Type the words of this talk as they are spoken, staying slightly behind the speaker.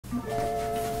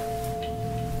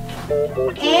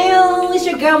Ew, it's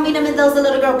your girl Mina Mendoza,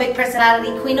 little girl, big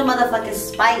personality, queen of motherfucking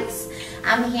spice.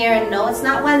 I'm here and no, it's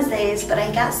not Wednesdays, but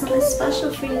I got something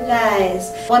special for you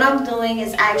guys. What I'm doing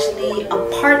is actually a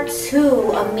part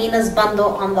 2 of Mina's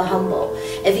bundle on the Humble.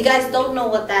 If you guys don't know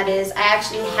what that is, I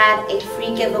actually had a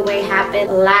free giveaway happen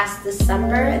last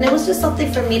December, and it was just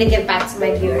something for me to give back to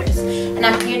my viewers. And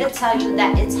I'm here to tell you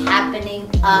that it's happening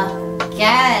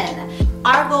again.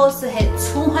 Our goal is to hit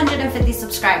 250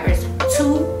 subscribers.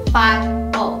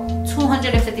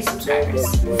 250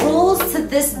 subscribers. Rules to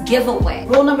this giveaway.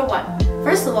 Rule number 1.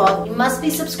 First of all, you must be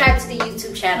subscribed to the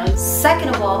YouTube channel. Second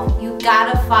of all, you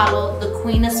gotta follow the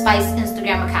Queen of Spice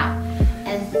Instagram account.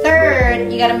 And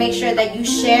third, you gotta make sure that you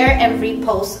share and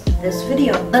repost this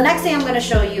video. The next thing I'm gonna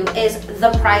show you is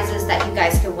the prizes that you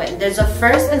guys can win. There's a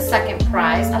first and second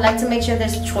prize. I like to make sure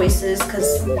there's choices,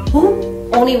 because who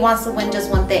only wants to win just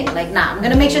one thing? Like, nah, I'm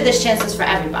gonna make sure there's chances for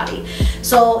everybody.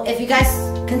 So if you guys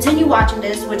continue watching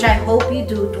this, which I hope you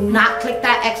do not click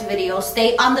that X video,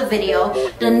 stay on the video.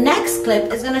 The next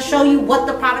clip is gonna show you what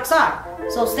the products are,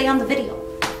 so stay on the video.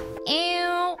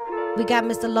 Ew. We got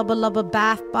Mr. Loba Loba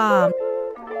Bathbomb,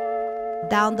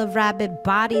 Down the Rabbit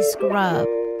Body Scrub.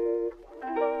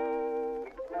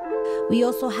 We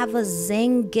also have a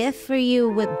Zing Gift for you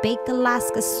with Baked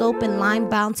Alaska Soap and Lime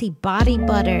Bounty Body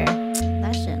Butter.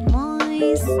 That shit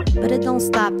nice. But it don't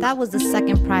stop. That was the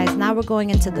second prize. Now we're going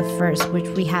into the first, which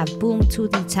we have Boom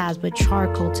Toothy tabs with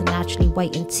charcoal to naturally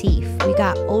whiten teeth. We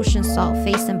got Ocean Salt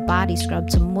Face and Body Scrub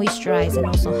to moisturize and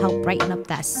also help brighten up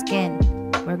that skin.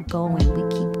 We're going, we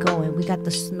keep going. We got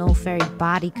the Snow Fairy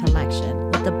Body Collection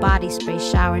with the Body Spray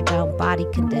Shower Gel Body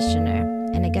Conditioner.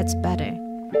 And it gets better.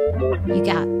 You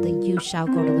got the You Shall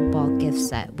Go to the Ball gift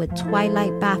set with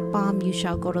Twilight Bath Bomb, You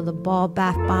Shall Go to the Ball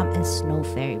Bath Bomb, and Snow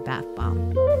Fairy Bath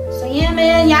Bomb. So yeah,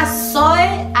 man, y'all saw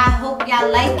it. I hope y'all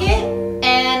like it.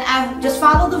 And I just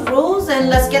follow the rules and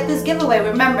let's get this giveaway.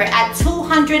 Remember, at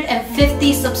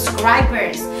 250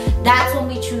 subscribers, that's when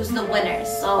we choose the winners.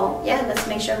 So yeah, let's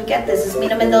make sure we get this. It's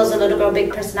Mina Mendoza, little girl,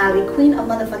 big personality, queen of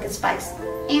motherfucking spice.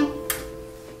 Ew.